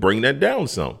and bring that down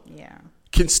some. Yeah.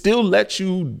 Can still let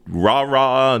you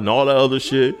rah and all that other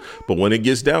shit, but when it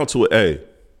gets down to it, hey,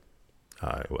 all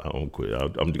right, well, I don't quit.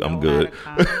 I'm good.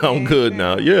 I'm good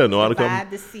now. Yeah, know how to come.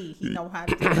 The sea. He know how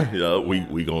to do that. Yeah,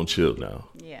 we gonna chill now.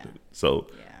 Yeah. So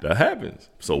that happens.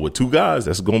 So with two guys,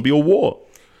 that's gonna be a war.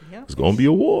 Yep. It's gonna be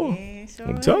a war. Yeah, sure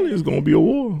I'm telling you, it's gonna be a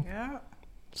war. Yeah.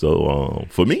 So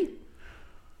for me,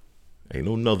 ain't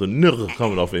no another nigga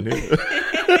coming off in here.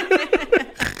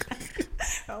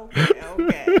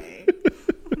 Okay.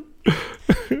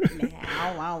 Nah,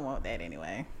 I don't want that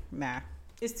anyway. Nah,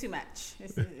 it's too much.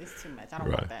 It's too much. I don't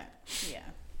want that. Yeah,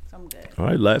 so I'm good. All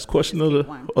right, last question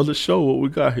of the show. What we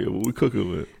got here? What we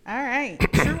cooking with? All right,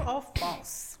 true or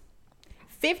false?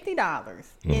 $50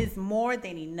 is more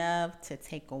than enough to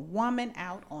take a woman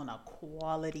out on a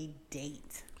quality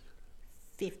date.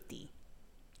 $50.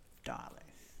 I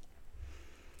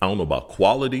don't know about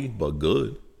quality, but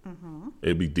good.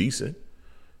 It'd be decent.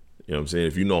 You know what I'm saying?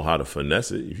 If you know how to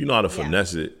finesse it,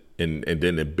 finesse it and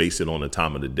then base it on the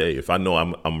time of the day. If I know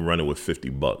I'm running with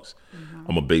 $50, I'm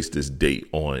gonna base this date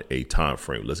on a time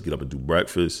frame. Let's get up and do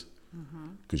breakfast.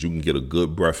 Because you can get a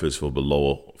good breakfast for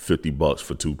below $50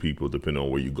 for two people, depending on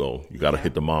where you go. You got to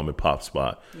hit the mom and pop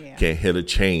spot. Yeah. Can't hit a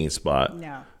chain spot.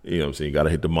 No. You know what I'm saying? You got to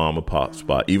hit the mom and pop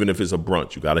spot. Even if it's a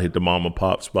brunch, you got to hit the mom and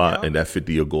pop spot, and that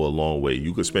 50 will go a long way.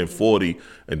 You can spend 40,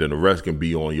 and then the rest can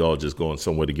be on y'all just going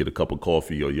somewhere to get a cup of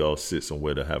coffee, or y'all sit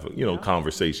somewhere to have a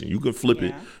conversation. You can flip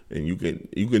it, and you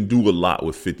can do a lot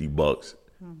with $50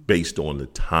 based on the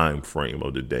time frame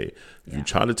of the day. If you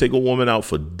try to take a woman out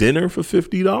for dinner for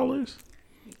 $50.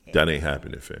 That ain't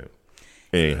happening, fam.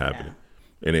 It ain't happening.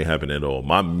 It ain't happening at all.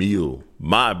 My meal.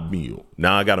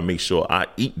 Now I got to make sure I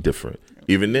eat different.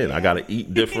 Even then, I got to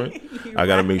eat different. I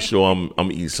got to make sure I'm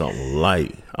eating something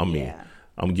light. I mean,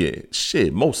 I'm getting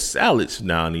shit. Most salads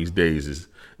now these days is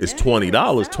 $20,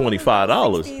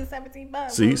 $25. 16, 17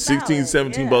 bucks. See, 16,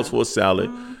 17 bucks for a salad.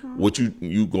 What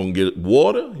you gonna get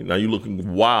water? Now you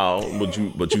looking wild,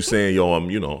 but you saying, yo, I'm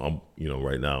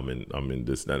right now I'm in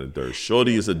this, that, and third.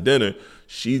 Shorty is a dinner.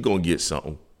 She's gonna get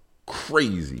something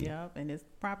crazy. Yep, and it's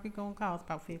probably gonna cost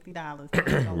about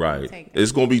 $50. Right.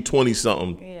 It's gonna be 20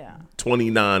 something. Yeah.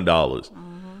 $29.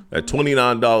 At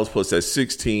 $29 plus that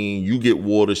 16, you get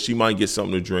water. She might get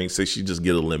something to drink. Say she just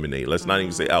get a lemonade. Let's not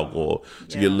even say alcohol.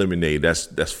 She get lemonade. That's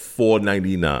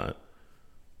 $4.99.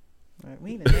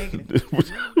 We the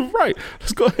negative. Right.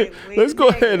 Let's go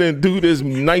ahead and do this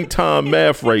nighttime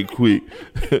math right quick.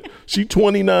 She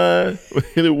 29,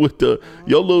 hit it with your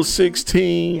little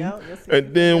 16,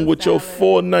 and then with your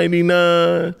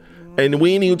 $4.99. And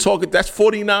we ain't even talking, that's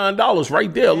 $49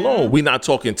 right there alone. We're not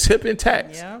talking tip and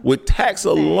tax. Yep. With tax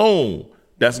alone,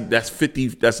 that's 50,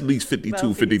 that's at least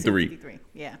 52, 53.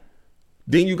 Yeah.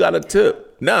 Then you got a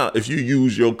tip. Now, if you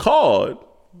use your card,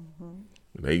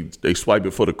 they swipe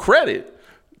it for the credit.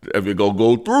 If it gonna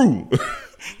go through,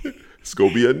 it's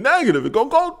gonna be a negative. It gonna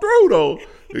go through though.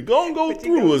 It gonna go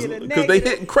through because they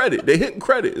hitting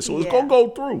credit. So it's gonna go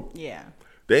through. Yeah.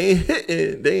 They ain't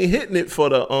hitting it for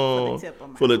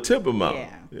the tip amount.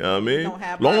 Yeah. You know what I mean? Don't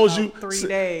have long as you 3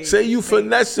 days. say you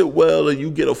finesse it well and you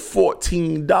get a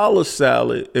 $14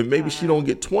 salad and maybe she don't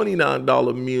get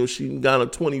 $29 meal, she got a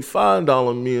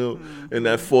 $25 meal and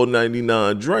that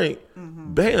 $4.99 drink.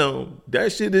 Bam,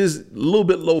 that shit is a little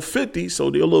bit low 50, so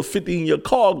the little 50 in your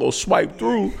car go swipe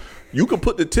through. You can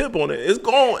put the tip on it. It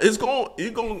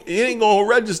ain't gonna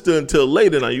register until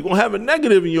later. Now you're gonna have a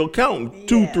negative in your account in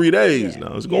 2-3 days.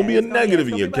 Now it's gonna be a negative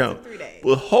in your account,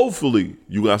 but hopefully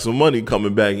you got some money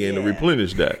coming back in to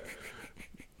replenish that.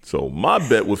 So my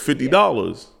bet with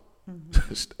 $50.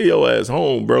 Stay your ass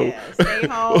home, bro. Yeah, stay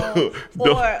home,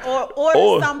 or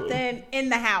order something in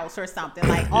the house or something.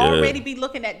 Like already be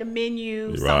looking at the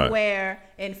menu somewhere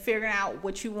and figuring out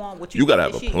what you want. What you gotta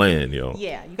have a plan, yo.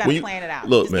 Yeah, you gotta plan it out.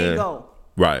 Look, just man. Go.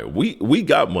 Right, we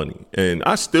got money, and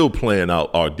I still plan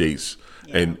out our dates.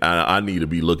 And I need to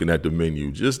be looking at the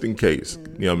menu just in case.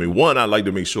 You know what I mean? One, I like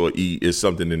to make sure E is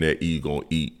something in there E gonna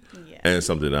eat. And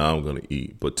something that I'm gonna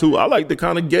eat. But two, I like to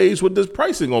kind of gauge what this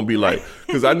pricing gonna be like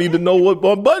because I need to know what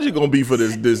my budget gonna be for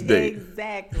this day.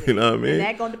 Exactly. You know what I mean? And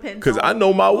that gonna depend. Because I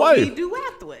know my wife. What we do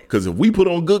afterwards. Because if we put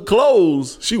on good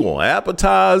clothes, she want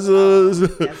appetizers.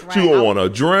 That's right. She gonna want a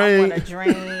drink. I want a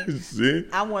drink. See?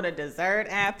 I want a dessert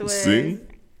afterwards. See?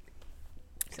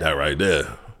 That right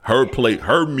there. Her plate,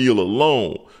 her meal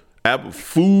alone,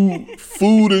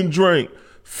 food and drink,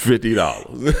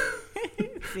 $50.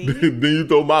 Then you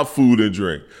throw my food and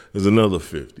drink. There's another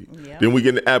 50. Yep. Then we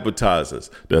get the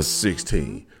appetizers. That's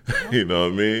 16. You know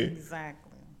what I mean?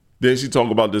 Exactly. Then she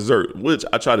talk about dessert, which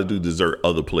I try to do dessert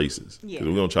other places. Yeah.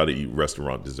 Because we don't try to eat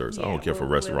restaurant desserts. I don't care for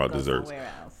restaurant go desserts.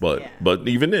 somewhere else. But Yeah. but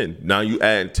even then, now you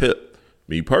add tip.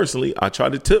 Me personally, I try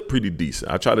to tip pretty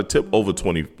decent. I try to tip over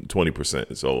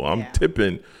 20%. So I'm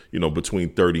tipping, between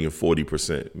 30 and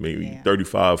 40%, maybe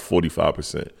 35,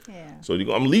 45%. Yeah. So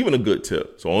I'm leaving a good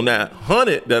tip. So on that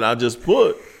 100 that I just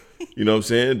put, you know what I'm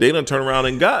saying? They done turn around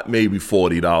and got maybe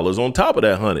 $40 on top of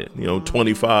that 100.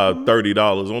 $25,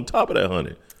 $30 on top of that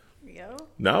 100.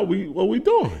 Now what we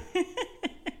doing?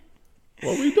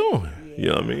 What we doing? Yeah. You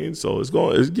know what I mean? So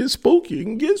it gets spooky. It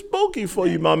can get spooky for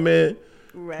you, my man.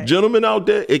 Right. Gentlemen out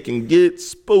there, it can get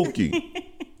spooky.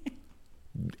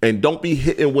 And don't be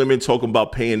hitting women talking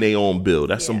about paying their own bill.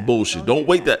 That's some bullshit. Don't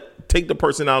wait that. Take the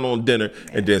person out on dinner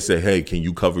and then say, hey, can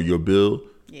you cover your bill?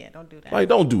 Yeah, don't do that. Like,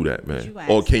 don't do that, man.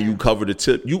 Or can you cover the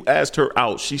tip? You asked her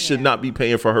out. She should not be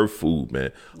paying for her food, man.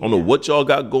 I don't know what y'all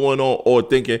got going on or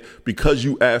thinking because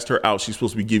you asked her out, she's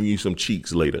supposed to be giving you some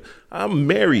cheeks later. I'm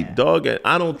married, dog, and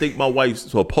I don't think my wife's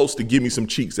supposed to give me some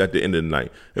cheeks at the end of the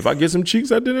night. If I get some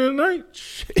cheeks at the end of the night,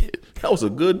 shit, that was a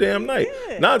good damn night.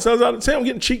 9 times out of 10, I'm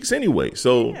getting cheeks anyway.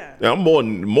 So I'm more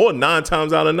 9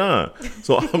 times out of 9.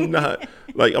 So I'm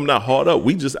not hard up.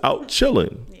 We just out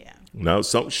chilling. Now,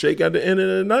 something shake at the end of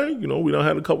the night. We done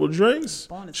had a couple of drinks.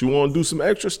 She want to do some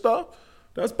extra stuff.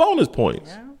 That's bonus points.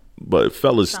 Yeah. But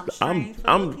fellas, I'm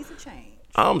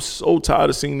so tired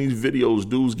of seeing these videos.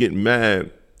 Dudes getting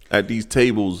mad at these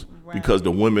tables because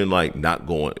the women not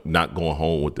going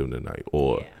home with them tonight,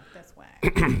 or that's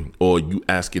why. or you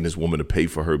asking this woman to pay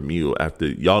for her meal after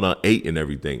y'all done ate and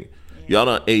everything. Y'all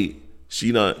done ate.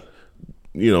 She done.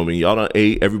 Y'all done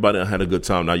ate. Everybody done had a good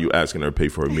time. Now you asking her to pay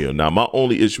for her meal. Now, my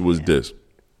only issue is this.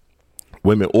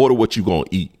 Women, order what you going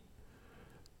to eat.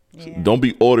 Yeah. Don't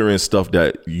be ordering stuff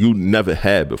that you never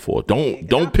had before.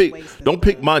 Don't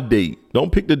pick my date.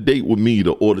 Don't pick the date with me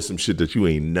to order some shit that you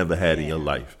ain't never had in your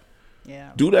life.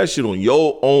 Yeah. Do that shit on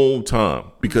your own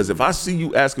time. Because if I see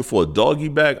you asking for a doggy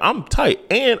bag, I'm tight.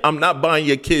 And I'm not buying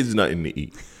your kids nothing to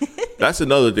eat. That's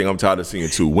another thing I'm tired of seeing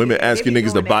too. Women asking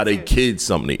niggas to buy their kids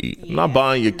something to eat. I'm not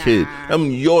buying your kid. Them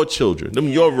your children. Them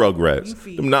your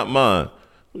rugrats. Them not mine.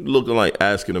 Looking like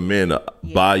asking a man to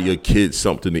buy your kids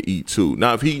something to eat too.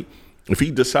 Now if he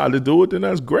decide to do it, then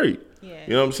that's great. Yeah.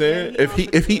 You know what I'm saying?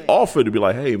 If he offered to be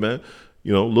like, hey man,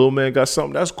 little man got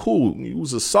something, that's cool. He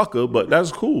was a sucker, but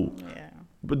that's cool. Yeah.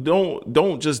 But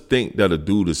don't just think that a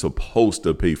dude is supposed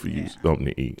to pay for you something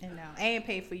to eat. And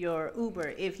pay for your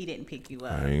Uber if he didn't pick you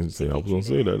up. I was gonna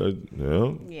say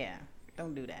that. Yeah,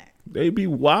 don't do that. They be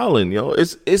wilding,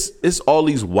 It's all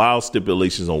these wild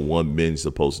stipulations on what men's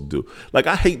supposed to do. Like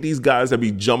I hate these guys that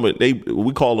be jumping.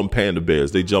 We call them panda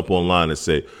bears. They jump online and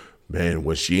say, "Man,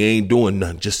 when she ain't doing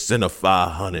nothing, just send her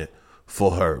 500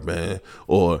 for her, man.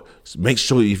 Or make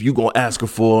sure if you gonna ask her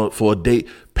for a date,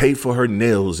 pay for her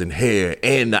nails and hair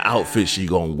and the outfit she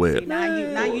gonna wear."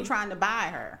 Now you trying to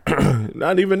buy her.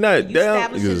 Not even that. You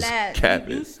establishing that.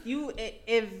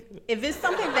 If it's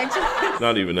something that you...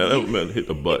 Not even that. That man hit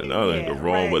the button. I hit the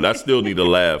wrong button. I still need to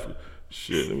laugh.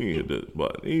 Shit, let me hit the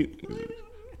button.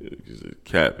 He's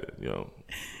capping,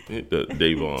 Hit the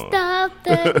Davon. Stop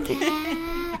the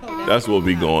cap. That's what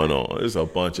be going on. There's a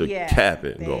bunch of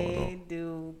capping going on. They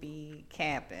do be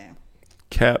capping.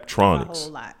 Captronics. A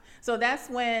whole lot. So that's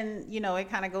when, it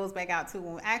kind of goes back out to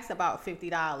when we asked about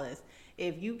 $50.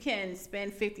 If you can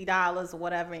spend $50 or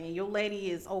whatever and your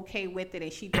lady is okay with it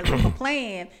and she doesn't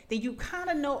complain, then you kind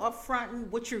of know up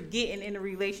front what you're getting in a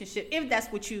relationship if that's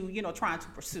what you trying to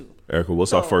pursue. Erica,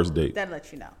 what's our first date? That'll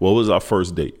let you know. What was our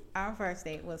first date? Our first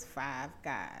date was Five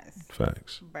Guys.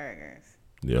 Facts. Burgers.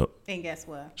 Yep. And guess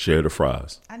what? Share the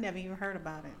fries. I never even heard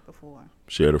about it before.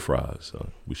 Share the fries.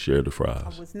 We shared the fries.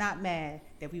 I was not mad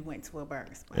that we went to a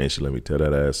burger spot. And she let me tear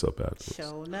that ass up afterwards.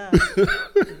 Sure enough.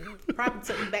 Probably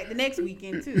took me back the next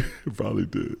weekend too. Probably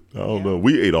did. I don't know.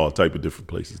 We ate all type of different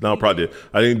places. Now I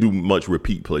didn't do much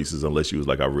repeat places unless she was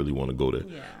like, I really want to go there.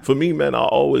 Yeah. For me, man,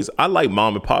 I like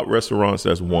mom and pop restaurants.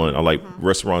 That's one. I like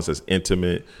restaurants that's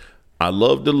intimate. I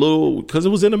love the because it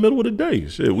was in the middle of the day.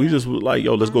 Shit, we just was like,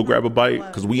 yo, let's go grab a bite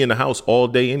because we in the house all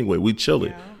day anyway. We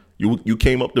chilling. You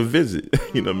came up to visit,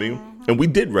 you know what I mean? And we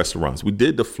did restaurants. We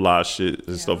did the fly shit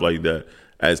and stuff like that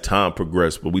as time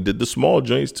progressed. But we did the small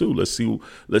joints too. Let's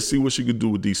see what she could do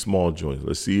with these small joints.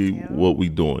 Let's see what we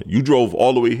doing. You drove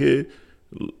all the way here.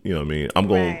 You know what I mean? I'm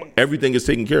going, everything is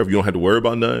taken care of. You don't have to worry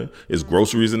about nothing. It's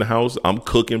groceries in the house. I'm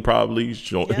cooking probably.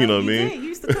 You know what I mean? You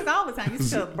used to cook all the time. You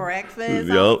used to cook breakfast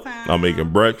all the time. I'm making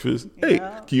breakfast. Hey,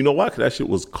 you know why? Because that shit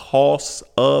was cost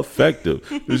effective.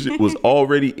 This shit was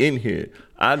already in here.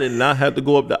 I did not have to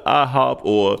go up to IHOP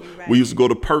or we used to go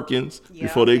to Perkins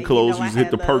before they closed. We used to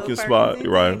hit the Perkins spot.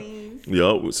 Right.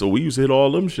 Yup. So we used to hit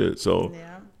all them shit. So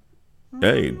Yeah.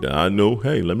 hey, I know.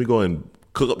 Hey, let me go and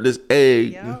cook up this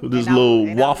egg, Yep. this And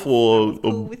little waffle. I was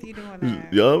cool with you doing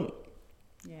that. Yup.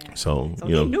 Yeah. So So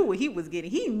you know, he knew what he was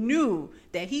getting. He knew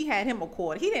that he had him a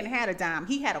quarter. He didn't have a dime.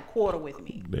 He had a quarter with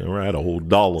me. damn right, I had a whole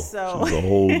dollar. So- It was a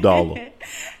whole dollar.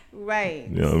 Right.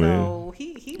 You know what I so he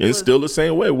It's was still the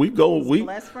same way. We go,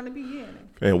 blessed from the beginning.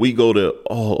 and we go to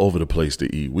all over the place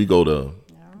to eat. We go to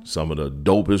some of the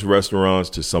dopest restaurants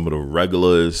to some of the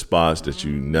regular spots that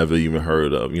you never even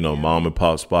heard of. You know, mom and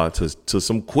pop spots to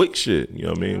some quick shit. You know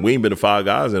what I mean? We ain't been to Five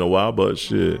Guys in a while, but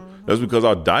shit, that's because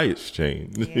our diets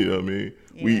changed. You know what I mean?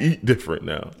 We Yeah. eat different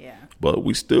now. Yeah. But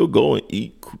we still go and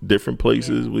eat different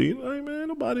places. We like, man,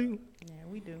 nobody. Yeah,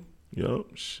 we do. Yup,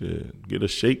 shit. Get a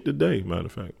shake today. Matter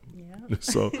of fact. Yeah.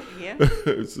 So, Yeah.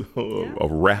 so a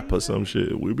wrap or some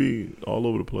shit. We be all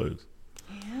over the place.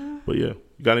 Yeah. But yeah,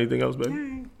 you got anything else,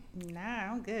 baby? Nah,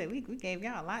 I'm good. We gave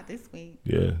y'all a lot this week.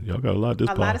 Yeah, y'all got a lot this A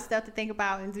pod. lot of stuff to think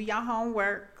about and do y'all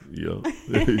homework. Yeah,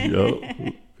 yeah,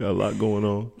 got a lot going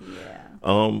on. Yeah.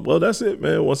 Well, that's it,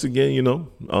 man. Once again, you know,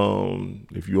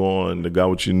 if you're on the Got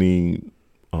What You Need,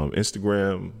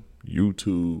 Instagram,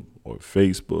 YouTube, or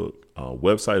Facebook,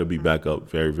 website will be back up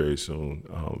very, very soon.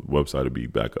 Website will be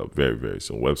back up very, very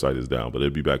soon. Website is down, but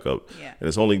it'll be back up, Yeah. and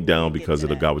it's only down Get because to of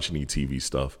the that. Got What You Need TV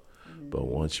stuff. But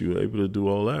once you're able to do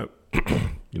all that,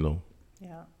 you know,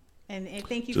 Yeah. And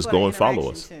thank you just for go the and follow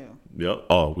interaction, us. too. Yeah.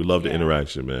 Oh, we love the Yeah.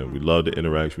 interaction, man. We love the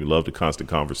interaction. We love the constant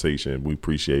conversation. We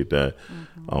appreciate that.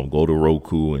 Mm-hmm. Go to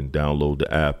Roku and download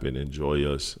the app and enjoy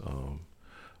us.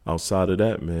 Outside of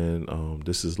that, man,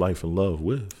 this is Life and Love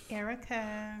with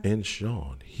Erica. and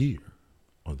Sean here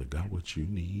on the Got What You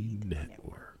Need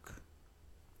Network.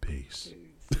 Peace.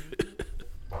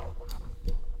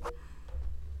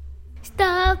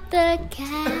 Stop the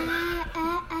cat.